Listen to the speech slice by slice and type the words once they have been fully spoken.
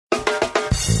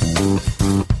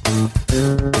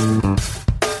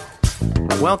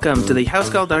Welcome to the House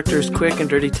Call Doctor's quick and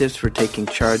dirty tips for taking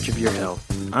charge of your health.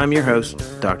 I'm your host,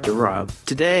 Dr. Rob.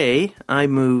 Today, I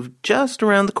moved just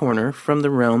around the corner from the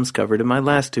realms covered in my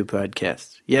last two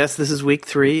podcasts. Yes, this is week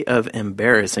 3 of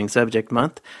Embarrassing Subject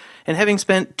Month, and having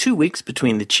spent 2 weeks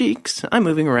between the cheeks, I'm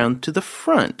moving around to the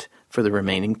front for the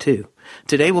remaining 2.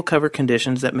 Today, we'll cover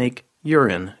conditions that make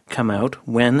urine come out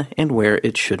when and where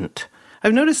it shouldn't.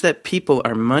 I've noticed that people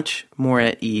are much more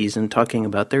at ease in talking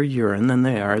about their urine than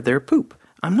they are their poop.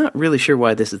 I'm not really sure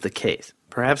why this is the case.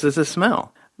 Perhaps it's a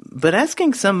smell. But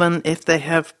asking someone if they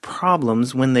have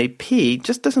problems when they pee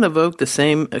just doesn't evoke the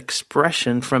same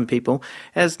expression from people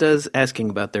as does asking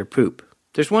about their poop.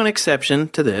 There's one exception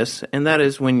to this, and that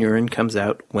is when urine comes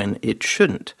out when it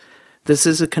shouldn't. This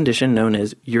is a condition known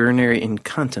as urinary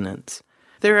incontinence.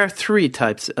 There are 3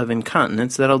 types of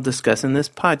incontinence that I'll discuss in this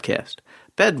podcast.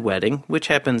 Bedwetting, which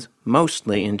happens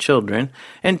mostly in children,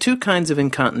 and 2 kinds of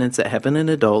incontinence that happen in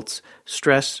adults,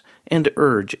 stress and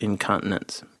urge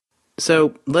incontinence.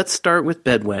 So let's start with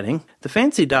bedwetting. The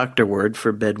fancy doctor word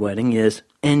for bedwetting is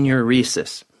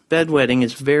enuresis. Bedwetting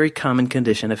is a very common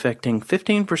condition affecting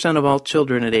 15% of all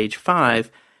children at age 5,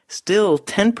 still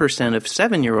 10% of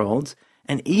 7-year-olds,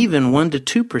 and even 1 to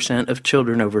 2% of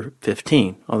children over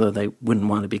 15, although they wouldn't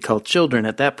want to be called children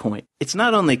at that point. It's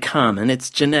not only common, it's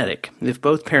genetic. If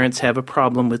both parents have a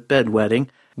problem with bedwetting,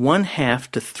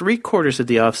 1/2 to 3/4 of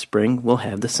the offspring will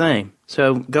have the same.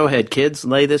 So go ahead, kids,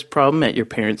 lay this problem at your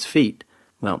parents' feet.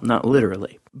 Well, not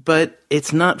literally. But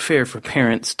it's not fair for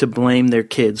parents to blame their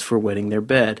kids for wetting their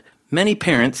bed. Many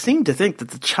parents seem to think that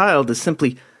the child is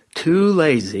simply too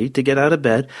lazy to get out of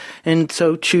bed and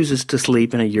so chooses to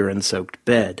sleep in a urine-soaked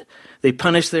bed. They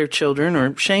punish their children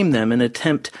or shame them in an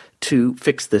attempt to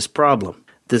fix this problem.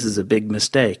 This is a big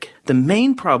mistake. The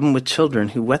main problem with children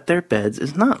who wet their beds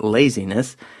is not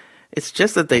laziness. It's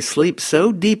just that they sleep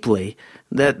so deeply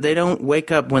that they don't wake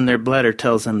up when their bladder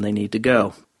tells them they need to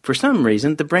go. For some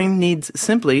reason, the brain needs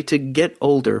simply to get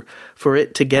older for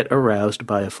it to get aroused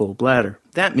by a full bladder.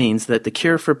 That means that the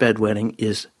cure for bedwetting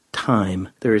is time.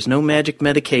 There is no magic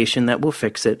medication that will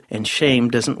fix it, and shame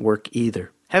doesn't work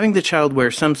either. Having the child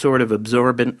wear some sort of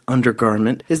absorbent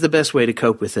undergarment is the best way to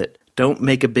cope with it. Don't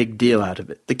make a big deal out of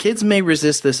it. The kids may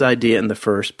resist this idea in the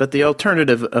first, but the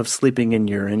alternative of sleeping in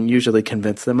urine usually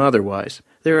convinces them otherwise.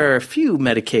 There are a few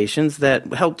medications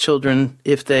that help children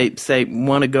if they, say,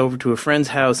 want to go over to a friend's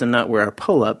house and not wear a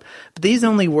pull-up, but these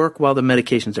only work while the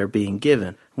medications are being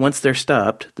given. Once they're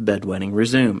stopped, the bedwetting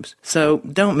resumes. So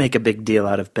don't make a big deal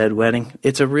out of bedwetting.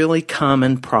 It's a really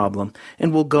common problem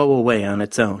and will go away on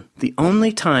its own. The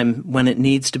only time when it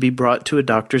needs to be brought to a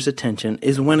doctor's attention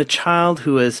is when a child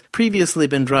who has previously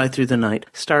been dry through the night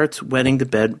starts wetting the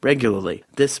bed regularly.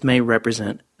 This may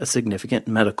represent a significant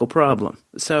medical problem.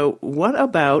 So what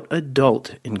about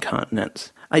adult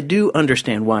incontinence? I do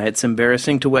understand why it's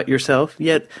embarrassing to wet yourself,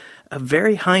 yet a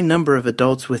very high number of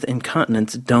adults with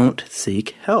incontinence don't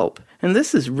seek help. And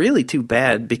this is really too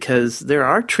bad because there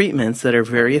are treatments that are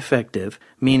very effective,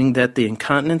 meaning that the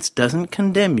incontinence doesn't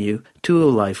condemn you to a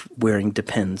life wearing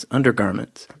Depends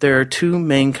undergarments. There are 2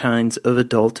 main kinds of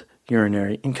adult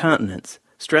urinary incontinence: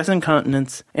 stress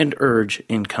incontinence and urge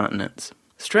incontinence.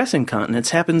 Stress incontinence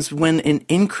happens when an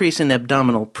increase in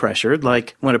abdominal pressure,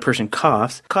 like when a person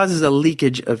coughs, causes a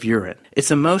leakage of urine. It's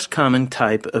the most common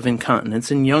type of incontinence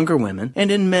in younger women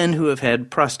and in men who have had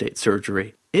prostate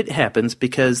surgery. It happens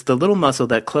because the little muscle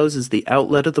that closes the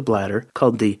outlet of the bladder,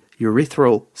 called the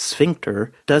urethral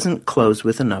sphincter, doesn't close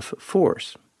with enough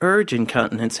force. Urge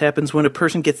incontinence happens when a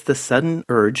person gets the sudden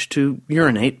urge to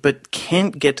urinate but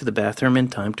can't get to the bathroom in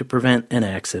time to prevent an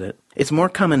accident. It's more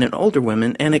common in older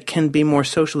women, and it can be more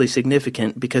socially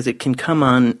significant because it can come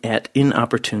on at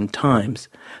inopportune times.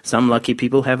 Some lucky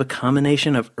people have a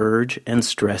combination of urge and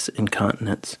stress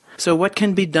incontinence. So what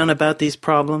can be done about these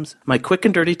problems? My quick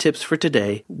and dirty tips for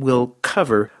today will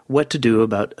cover what to do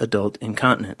about adult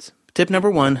incontinence. Tip number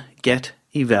 1, get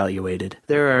evaluated.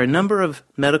 There are a number of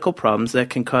medical problems that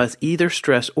can cause either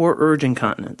stress or urge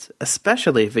incontinence,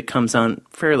 especially if it comes on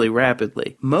fairly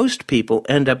rapidly. Most people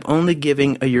end up only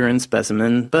giving a urine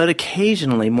specimen, but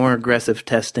occasionally more aggressive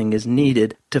testing is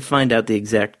needed to find out the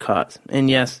exact cause. And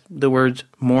yes, the words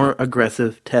more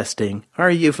aggressive testing are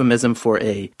a euphemism for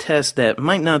a test that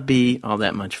might not be all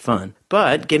that much fun.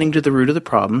 But getting to the root of the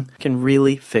problem can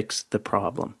really fix the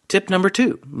problem. Tip number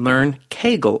 2, learn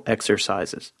Kegel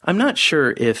exercises. I'm not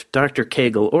sure if Dr.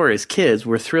 Kegel or his kids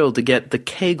were thrilled to get the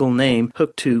Kegel name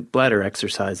hooked to bladder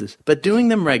exercises, but doing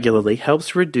them regularly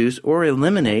helps reduce or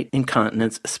eliminate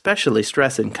incontinence, especially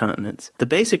stress incontinence. The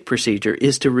basic procedure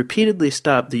is to repeatedly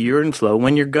stop the urine flow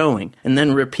when you're going, and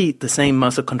then repeat the same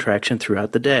muscle contraction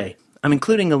throughout the day. I'm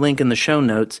including a link in the show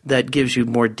notes that gives you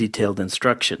more detailed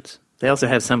instructions. They also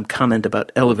have some comment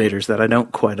about elevators that I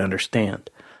don't quite understand.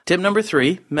 Tip number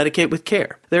 3, medicate with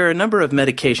care. There are a number of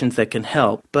medications that can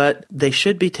help, but they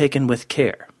should be taken with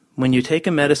care. When you take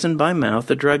a medicine by mouth,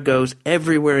 the drug goes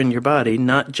everywhere in your body,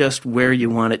 not just where you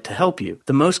want it to help you.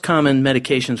 The most common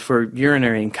medications for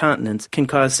urinary incontinence can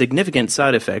cause significant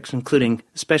side effects, including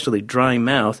especially dry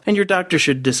mouth, and your doctor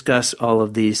should discuss all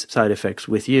of these side effects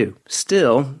with you.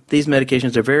 Still, these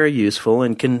medications are very useful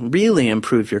and can really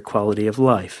improve your quality of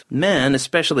life. Men,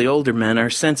 especially older men, are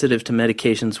sensitive to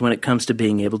medications when it comes to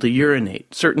being able to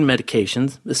urinate. Certain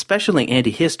medications, especially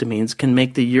antihistamines, can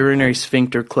make the urinary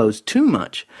sphincter close too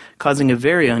much, causing a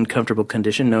very uncomfortable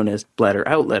condition known as bladder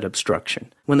outlet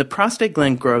obstruction. When the prostate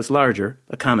gland grows larger,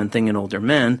 a common thing in older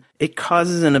men, it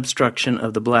causes an obstruction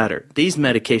of the bladder. These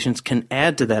medications can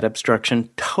add to that obstruction,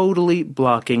 totally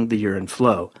blocking the urine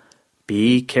flow.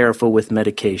 Be careful with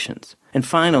medications. And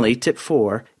finally, tip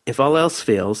 4, if all else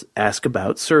fails, ask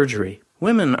about surgery.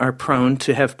 Women are prone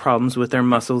to have problems with their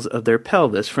muscles of their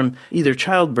pelvis from either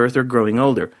childbirth or growing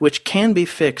older, which can be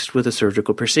fixed with a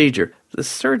surgical procedure. The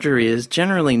surgery is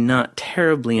generally not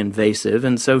terribly invasive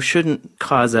and so shouldn't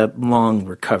cause a long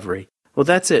recovery. Well,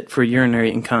 that's it for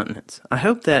urinary incontinence. I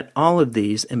hope that all of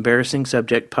these embarrassing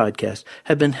subject podcasts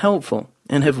have been helpful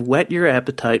and have whet your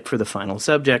appetite for the final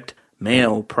subject,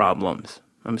 male problems.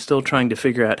 I'm still trying to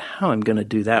figure out how I'm going to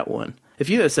do that one. If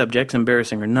you have subjects,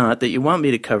 embarrassing or not, that you want me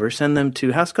to cover, send them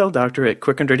to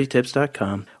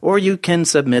housecalldoctor@quickanddirtytips.com, or you can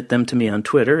submit them to me on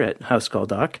Twitter at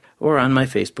housecalldoc or on my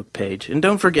Facebook page. And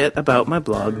don't forget about my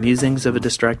blog, Musings of a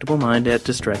Distractible Mind at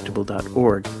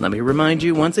distractible.org. Let me remind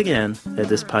you once again that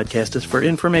this podcast is for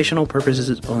informational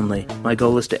purposes only. My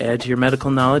goal is to add to your medical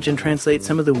knowledge and translate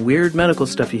some of the weird medical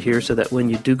stuff you hear so that when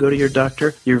you do go to your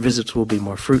doctor, your visits will be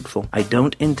more fruitful. I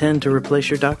don't intend to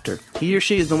replace your doctor. He or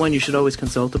she is the one you should always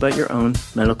consult about your own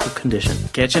medical condition.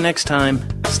 Catch you next time.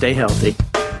 Stay healthy.